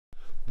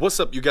What's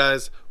up, you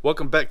guys?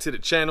 Welcome back to the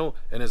channel,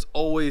 and as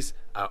always,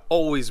 I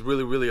always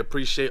really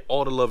appreciate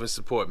all the love and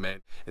support,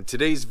 man. In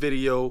today's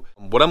video,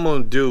 what I'm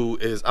gonna do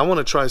is I want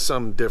to try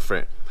something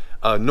different.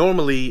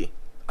 Normally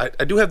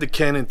I do have the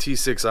Canon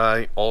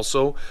T6i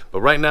also,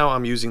 but right now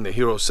I'm using the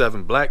Hero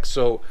 7 Black.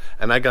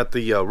 And I got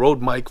the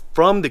Rode mic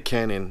from the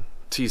Canon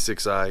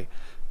T6i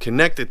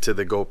connected to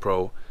the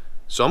GoPro.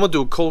 So I'm gonna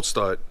do a cold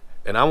start,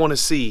 and I want to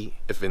see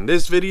if in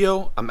this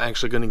video I'm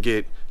actually gonna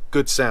get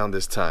good sound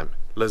this time.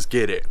 Let's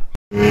get it.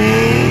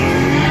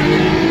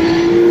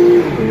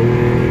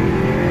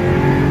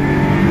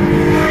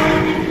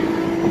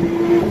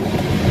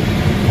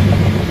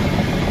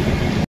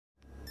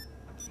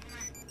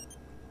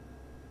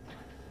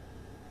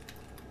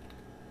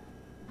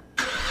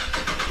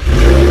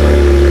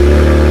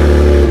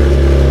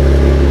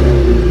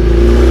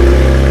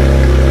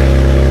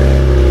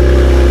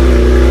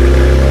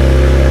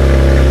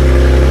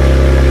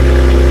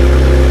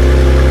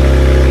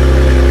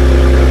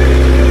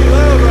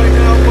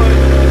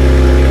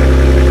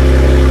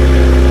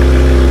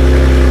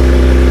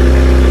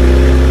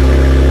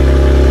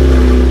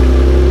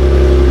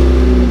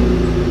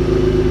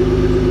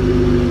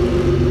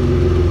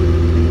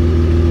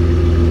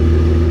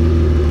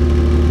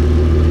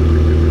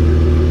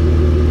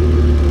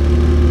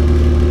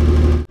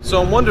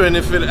 So I'm wondering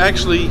if it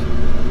actually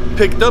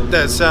picked up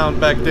that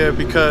sound back there,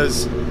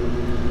 because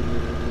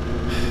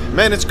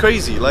man, it's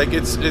crazy. Like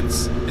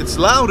it's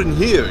loud in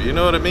here, you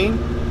know what I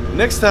mean?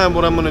 Next time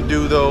what I'm gonna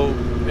do though,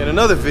 in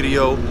another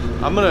video,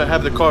 I'm gonna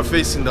have the car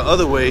facing the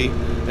other way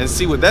and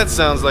see what that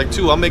sounds like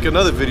too. I'll make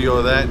another video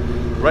of that.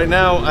 Right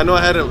now, I know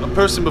I had a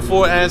person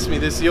before ask me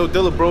this, yo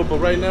Dilla bro, but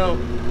right now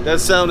that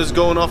sound is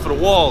going off of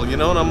the wall, you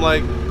know, and I'm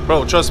like,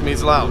 bro, trust me,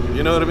 it's loud,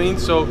 you know what I mean?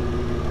 So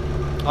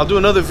I'll do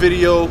another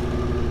video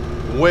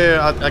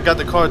where I got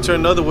the car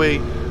turned the other way.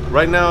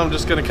 Right now I'm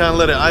just gonna kind of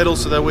let it idle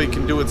so that way it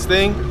can do its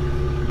thing.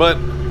 But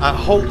I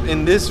hope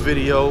in this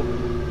video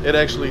it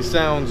actually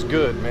sounds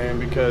good,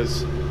 man,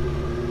 because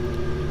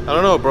I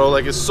don't know, bro,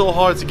 like it's so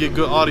hard to get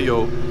good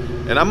audio,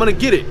 and I'm gonna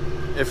get it.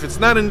 If it's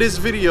not in this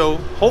video,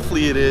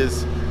 hopefully it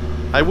is,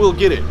 I will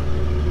get it.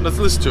 Let's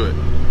listen to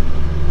it.